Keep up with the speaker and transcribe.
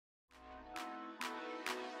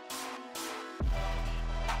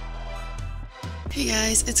Hey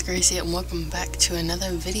guys, it's Gracie and welcome back to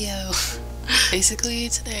another video. Basically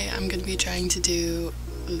today I'm going to be trying to do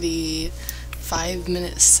the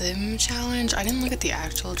 5-minute sim challenge. I didn't look at the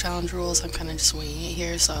actual challenge rules, I'm kind of just winging it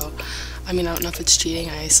here, so I don't know if it's cheating.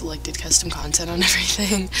 I selected custom content on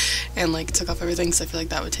everything and took off everything because I feel like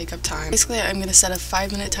that would take up time. Basically I'm going to set a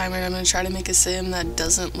 5-minute timer and I'm going to try to make a sim that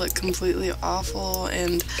doesn't look completely awful,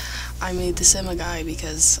 and I made the sim a guy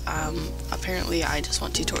because apparently I just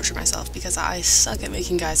want to torture myself because I suck at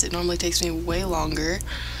making guys. It normally takes me way longer,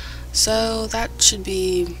 so that should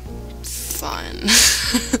be fun.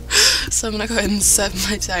 So I'm gonna go ahead and set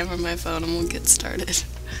my timer on my phone and we'll get started.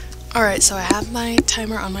 Alright, so I have my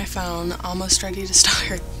timer on my phone, almost ready to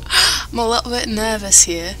start. I'm a little bit nervous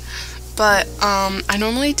here, but I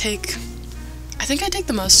think I take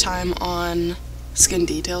the most time on skin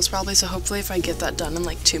details probably, so hopefully if I get that done in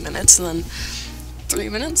like 2 minutes and then 3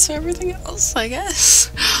 minutes for everything else, I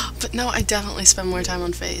guess. But no, I definitely spend more time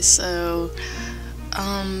on face, so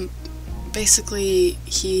basically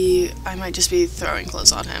I might just be throwing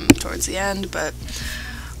clothes on him towards the end, but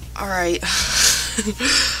alright.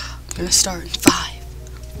 I'm gonna start in 5,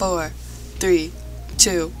 4, 3,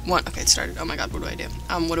 2, 1. Okay, it started. Oh my god, what do I do?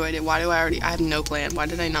 What do I do? Why do I have no plan? Why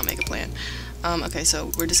did I not make a plan? Okay,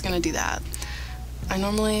 so we're just gonna do that.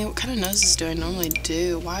 What kind of noses do I normally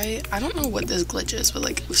do? Why? I don't know what this glitch is, but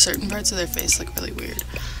like certain parts of their face look really weird.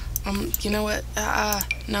 You know what?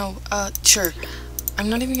 No, sure. I'm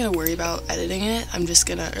not even gonna worry about editing it. I'm just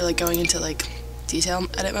gonna, or like going into like detail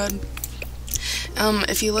edit mode.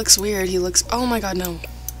 If he looks weird, oh my god, no.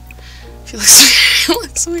 If he looks weird, he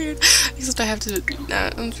looks weird. Except I have to,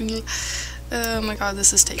 oh my god,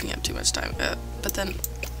 this is taking up too much time. But then,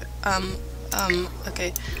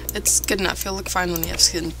 okay, it's good enough. He'll look fine when you have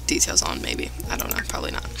skin details on, maybe. I don't know,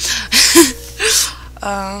 probably not.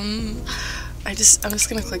 I'm just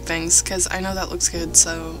gonna click things, because I know that looks good,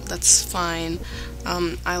 so that's fine.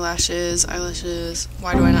 Eyelashes,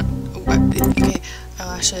 why do I not, okay,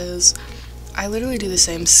 eyelashes. I literally do the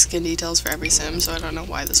same skin details for every sim, so I don't know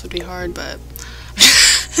why this would be hard, but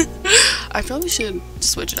I probably should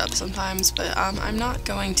switch it up sometimes, but I'm not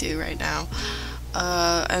going to right now.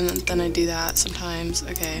 And then I do that sometimes.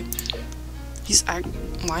 Okay.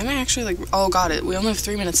 Why am I actually oh, got it. We only have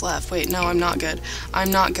 3 minutes left. Wait, no, I'm not good. I'm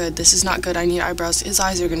not good. This is not good. I need eyebrows. His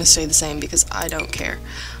eyes are gonna stay the same because I don't care.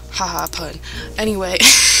 Haha, pun. Anyway.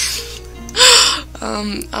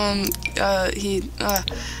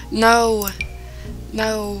 No.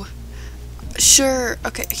 Sure.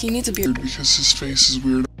 Okay, he needs a beard. Because his face is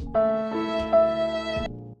weird. I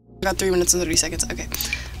got 3 minutes and 30 seconds. Okay.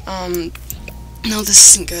 No,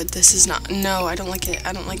 this isn't good. This is not. No, I don't like it.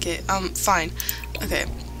 I don't like it. Fine. Okay.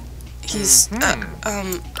 He's,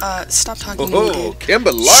 stop talking to me, dude.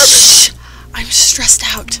 Kimber Shh! I'm stressed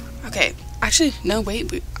out. Okay. Actually, no,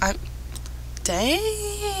 wait.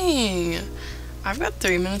 Dang. I've got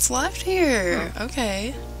 3 minutes left here.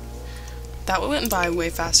 Okay. That went by way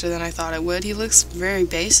faster than I thought it would. He looks very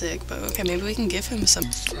basic, but okay, maybe we can give him some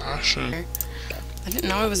fashion. I didn't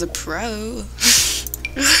know I was a pro.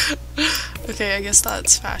 Okay, I guess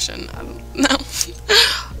that's fashion. I don't know.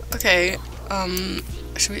 Okay,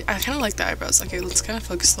 should we? I kind of like the eyebrows. Okay, let's kind of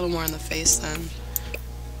focus a little more on the face then.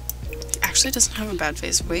 He actually doesn't have a bad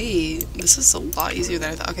face. Wait, this is a lot easier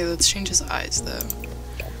than I thought. Okay, let's change his eyes though.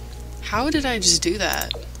 How did I just do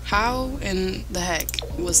that? How in the heck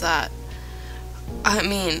was that? I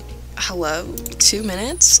mean, hello? 2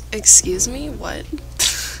 minutes? Excuse me? What?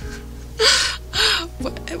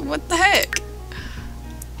 What the heck?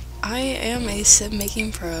 I am a sim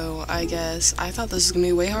making pro, I guess. I thought this was gonna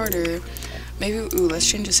be way harder. Maybe, ooh, let's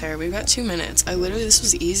change his hair. We've got 2 minutes. This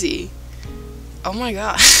was easy. Oh my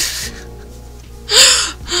god.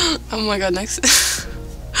 Oh my god, next.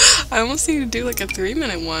 I almost need to do like a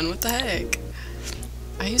 3-minute one. What the heck?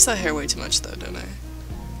 I use that hair way too much though, don't I?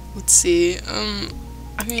 Let's see.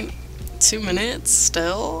 I mean, 2 minutes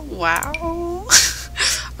still? Wow.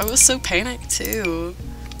 I was so panicked too.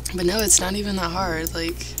 But no, it's not even that hard.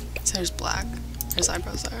 Like, his hair's black. His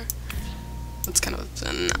eyebrows are. That's kind of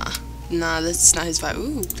nah, that's not his vibe.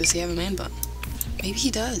 Ooh, does he have a man bun? Maybe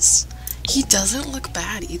he does. He doesn't look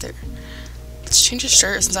bad either. Let's change his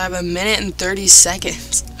shirt since I have 1 minute and 30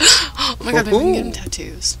 seconds. Oh my god, maybe we can get him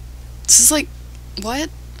tattoos. This is like, what?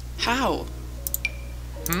 How?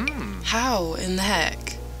 How in the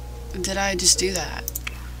heck did I just do that?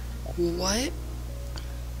 What?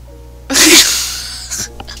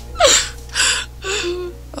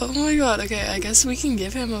 Oh my god, okay, I guess we can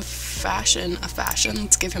give him a fashion.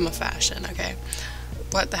 Let's give him a fashion, okay.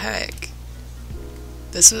 What the heck?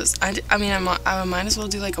 This was, I mean, I might as well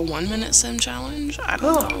do like a 1-minute sim challenge. I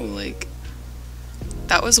don't know, like,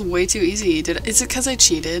 That was way too easy. Is it because I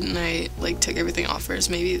cheated and I like took everything off first?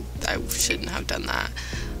 Maybe I shouldn't have done that.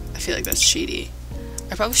 I feel like that's cheaty.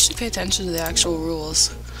 I probably should pay attention to the actual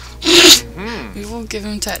rules. We will give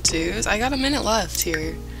him tattoos. I got a minute left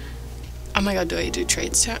here. Oh my god, do I do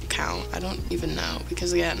trades count? I don't even know,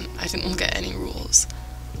 because again, I didn't look at any rules.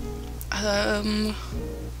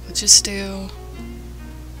 Let's just do,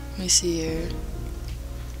 let me see here.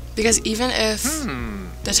 Because even if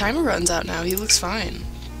the timer runs out now, he looks fine.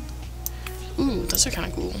 Ooh, those are kind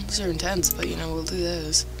of cool. Those are intense, but you know, we'll do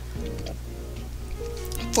those.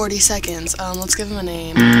 40 seconds. Let's give him a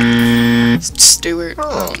name. Stuart.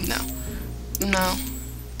 Oh, no. No.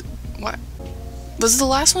 What? Was the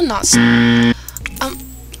last one not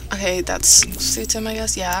okay, that's suits him, I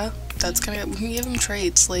guess. Yeah, that's kind of, we can give him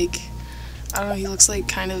traits, like, I don't know, he looks like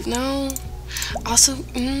kind of, no. Also,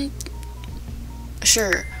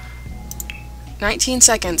 sure. 19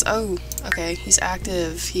 seconds. Oh, okay, he's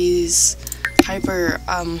active, he's hyper,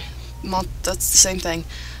 that's the same thing.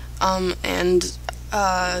 And,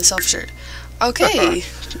 self-assured. Okay,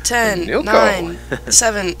 10, 9,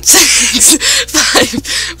 7, 6, 5,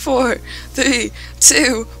 4, 3,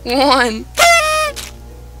 2, 1.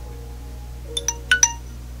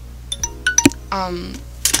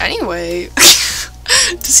 Anyway,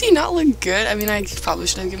 does he not look good? I mean, I probably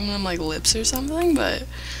should have given him, like, lips or something, but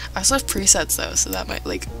I also have presets, though, so that might,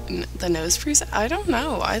 like, the nose preset, I don't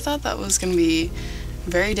know. I thought that was gonna be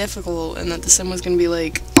very difficult and that the sim was gonna be,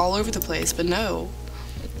 like, all over the place, but no.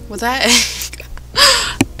 What the heck?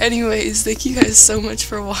 Anyways, thank you guys so much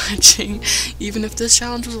for watching, even if this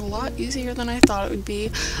challenge was a lot easier than I thought it would be.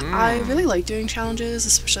 I really like doing challenges,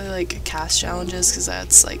 especially like cast challenges, because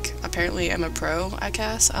that's like, apparently I'm a pro at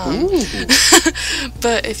cast.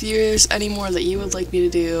 But if there's any more that you would like me to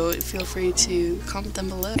do, feel free to comment them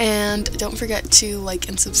below. And don't forget to like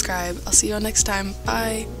and subscribe. I'll see you all next time.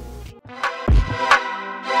 Bye!